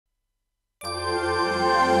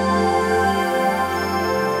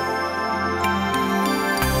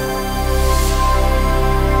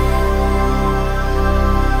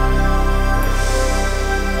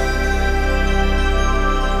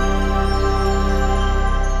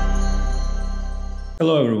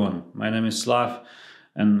Hello everyone, my name is Slav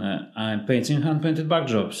and I'm painting hand-painted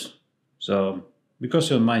backdrops. So, because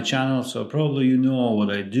you're on my channel, so probably you know what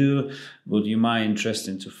I do, but you might be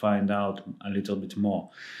interested to find out a little bit more.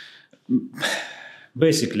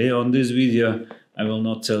 Basically, on this video, I will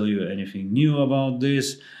not tell you anything new about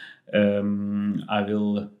this. I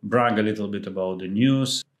will brag a little bit about the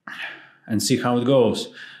news and see how it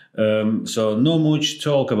goes. So, no much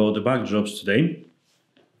talk about the backdrops today.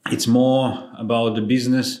 It's more about the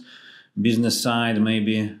business side,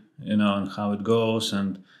 maybe, and how it goes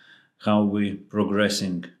and how we're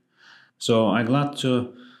progressing. So I'm glad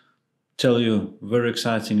to tell you very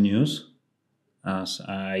exciting news, as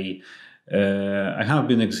I have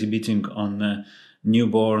been exhibiting on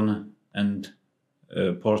newborn and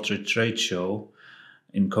portrait trade show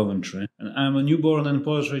in Coventry, and I'm a newborn and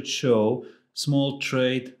portrait show small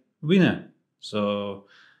trade winner. So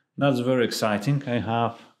that's very exciting. I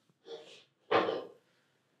have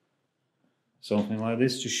something like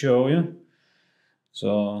this to show you.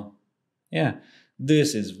 So yeah,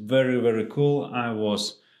 this is very cool. I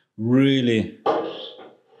was really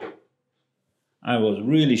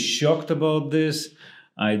shocked about this.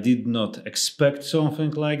 I did not expect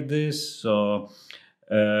something like this. So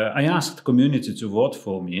I asked community to vote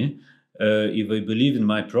for me if they believe in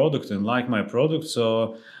my product and like my product.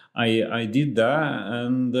 So I did that,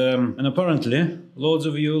 and apparently loads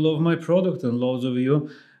of you love my product and loads of you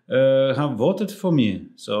have voted for me.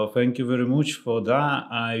 So thank you very much for that.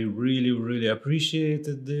 I really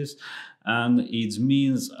appreciated this, and it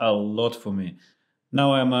means a lot for me.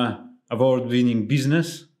 Now I'm a award-winning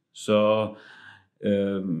business, so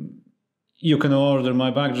you can order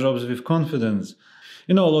my backdrops with confidence.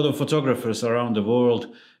 A lot of photographers around the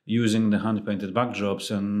world using the hand-painted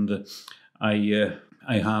backdrops, and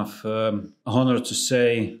I have honor to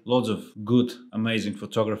say lots of good, amazing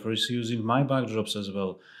photographers using my backdrops as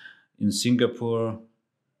well. In Singapore,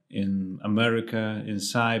 in America, in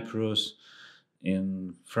Cyprus,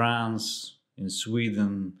 in France, in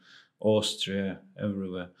Sweden, Austria,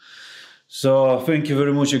 everywhere. So thank you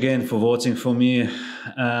very much again for voting for me,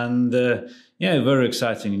 and yeah, very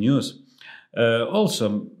exciting news.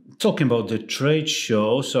 Also, talking about the trade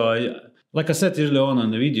show, so like I said earlier on in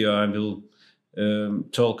the video, I will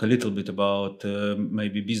talk a little bit about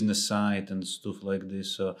maybe business side and stuff like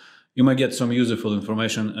this. So you might get some useful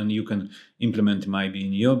information and you can implement maybe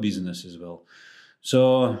in your business as well.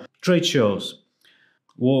 So trade shows,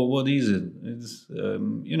 what is it? It's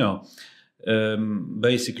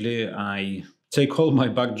basically I take all my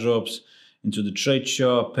backdrops into the trade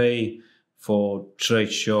show, pay for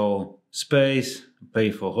trade show space, pay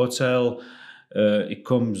for hotel. It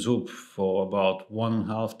comes up for about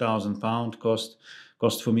 £1,500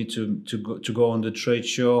 cost for me to go on the trade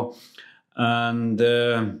show, and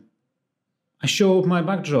I show up my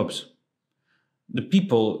backdrops. The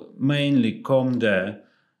people mainly come there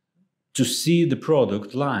to see the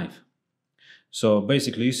product live. So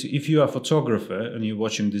basically, if you are a photographer and you're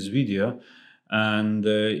watching this video, and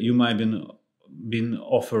you might been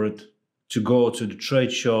offered to go to the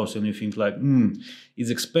trade shows, and you think like,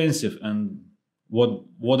 it's expensive, and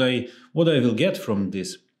what I will get from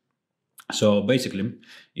this. So basically,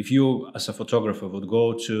 if you as a photographer would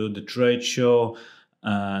go to the trade show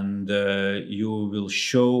and you will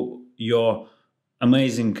show your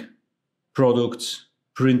amazing products,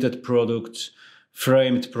 printed products,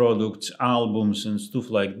 framed products, albums and stuff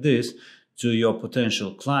like this to your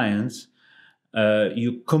potential clients,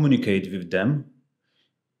 you communicate with them,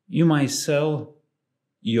 you might sell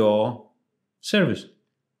your service.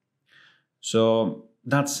 So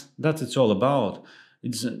that's it's all about.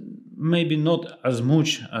 It's maybe not as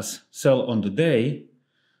much as sell on the day,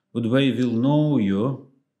 but they will know you,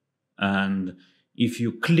 and if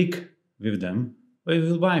you click with them, they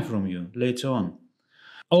will buy from you later on.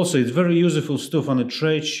 Also, it's very useful stuff on a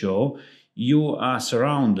trade show. You are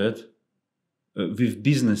surrounded with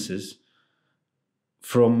businesses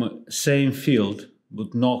from same field,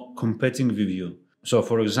 but not competing with you. So,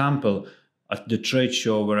 for example, at the trade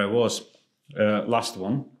show where I was, last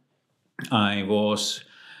one, I was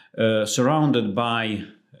surrounded by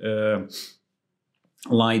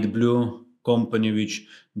light blue company which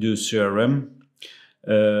do CRM.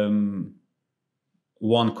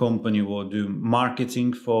 One company will do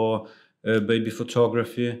marketing for baby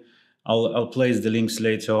photography. I'll place the links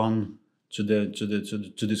later on to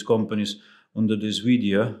these companies under this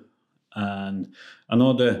video. And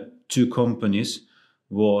another two companies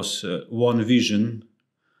was One Vision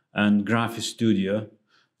and Graphic Studio.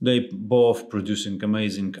 They both producing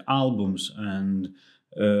amazing albums and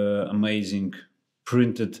amazing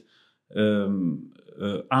printed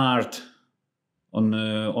art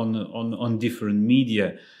on different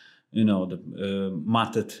media, you know, the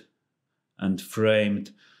matted and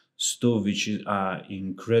framed stuff, which are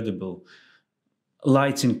incredible.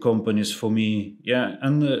 Lighting companies for me, yeah.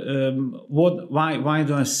 And why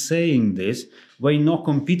do I saying this? They not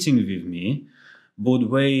competing with me,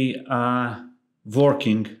 but they are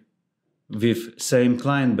working with same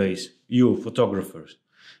client base, you photographers.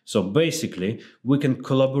 So basically, we can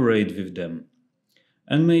collaborate with them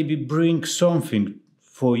and maybe bring something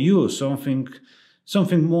for you, something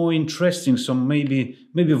more interesting, some maybe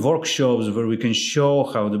workshops where we can show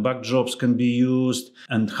how the backdrops can be used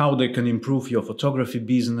and how they can improve your photography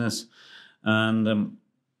business, and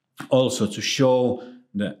also to show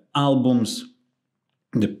the albums,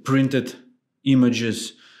 the printed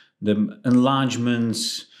images, the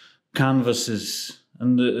enlargements, canvases,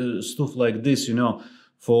 and stuff like this, you know,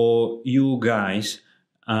 for you guys.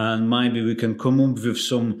 And maybe we can come up with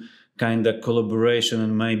some kind of collaboration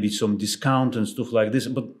and maybe some discount and stuff like this.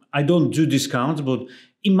 But I don't do discounts, but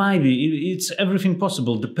it might be. It's everything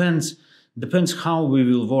possible. Depends how we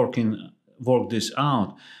will work this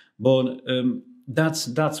out. But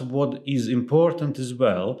that's what is important as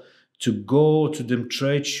well, to go to them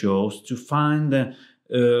trade shows, to find the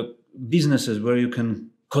businesses where you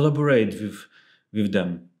can collaborate with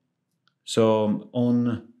them. So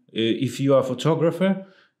if you are a photographer,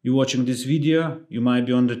 you're watching this video, you might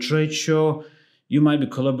be on the trade show, you might be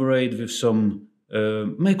collaborate with some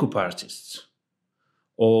makeup artists,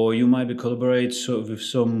 or you might be collaborate with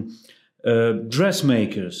some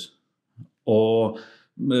dressmakers, or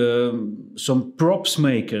some props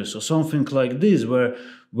makers, or something like this,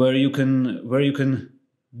 where you can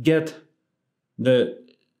get the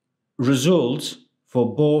results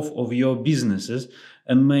for both of your businesses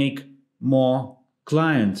and make more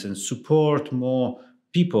clients and support more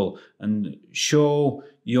people and show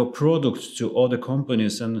your products to other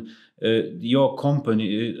companies, and your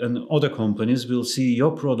company and other companies will see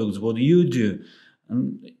your products, what you do,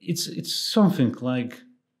 and it's something like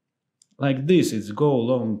this. It's go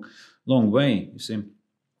a long way, you see.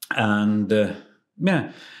 And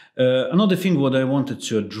another thing what I wanted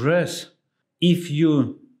to address, if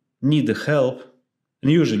you need help,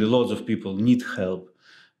 and usually lots of people need help,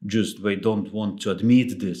 just they don't want to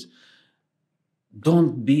admit this.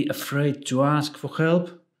 Don't be afraid to ask for help.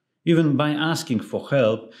 Even by asking for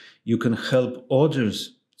help, you can help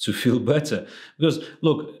others to feel better. Because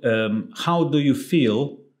look, how do you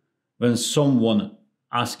feel when someone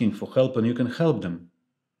asking for help and you can help them?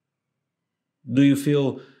 Do you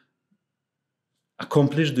feel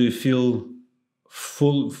accomplished? Do you feel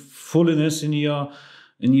fulness in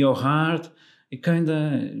your heart? It kind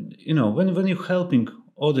of, you know, when you're helping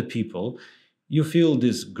other people, you feel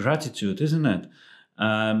this gratitude, isn't it?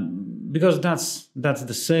 Because that's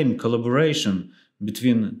the same collaboration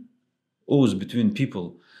between us, between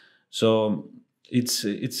people. So it's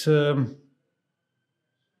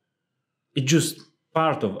just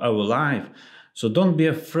part of our life. So don't be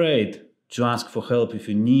afraid to ask for help if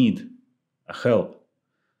you need a help.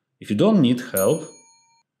 If you don't need help,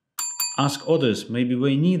 ask others. Maybe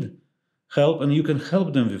they need help and you can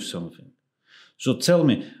help them with something. So tell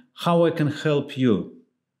me how I can help you.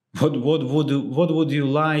 What would you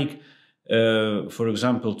like, for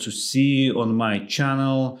example, to see on my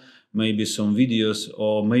channel? Maybe some videos,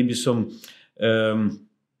 or maybe some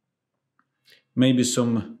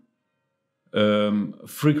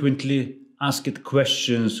frequently asked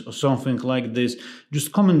questions or something like this.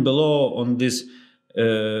 Just comment below on this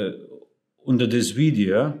under this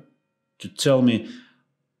video to tell me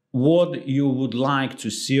what you would like to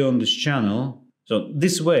see on this channel. So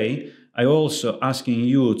this way, I also asking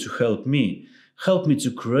you to help me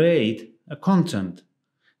to create a content.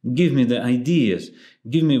 Give me the ideas.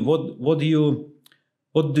 Give me what do you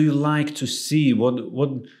like to see?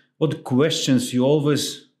 What questions you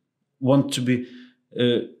always want to be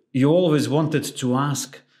you always wanted to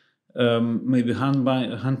ask maybe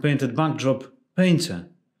hand painted backdrop painter.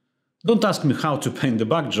 Don't ask me how to paint the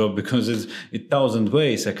backdrop, because it's 1,000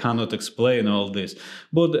 ways. I cannot explain all this.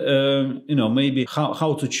 But you know, maybe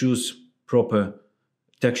how to choose proper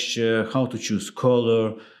texture, how to choose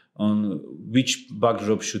color, on which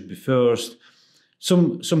backdrop should be first.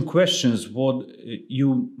 Some questions what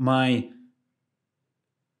you might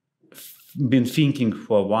been thinking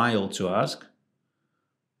for a while to ask,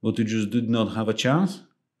 but you just did not have a chance.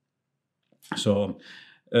 So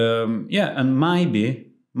yeah, and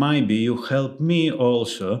maybe you help me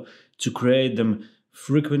also to create them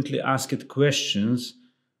frequently asked questions,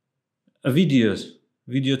 video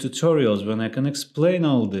tutorials when I can explain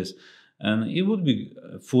all this, and it would be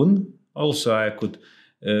fun. Also, I could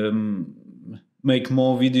make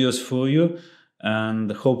more videos for you,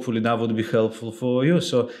 and hopefully that would be helpful for you.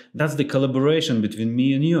 So that's the collaboration between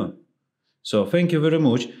me and you. So thank you very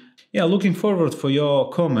much. Yeah, looking forward for your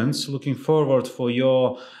comments, looking forward for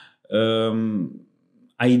your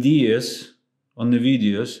ideas on the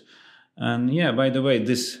videos. And yeah, by the way,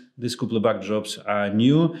 these couple of backdrops are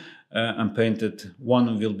new and painted.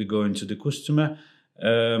 One will be going to the customer,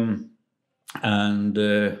 and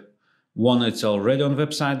one it's already on the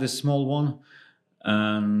website, the small one,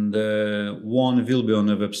 and one will be on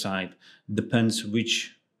the website. Depends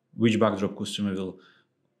which backdrop customer will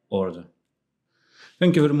order.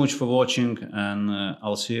 Thank you very much for watching, and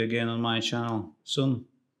I'll see you again on my channel soon.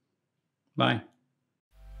 Bye.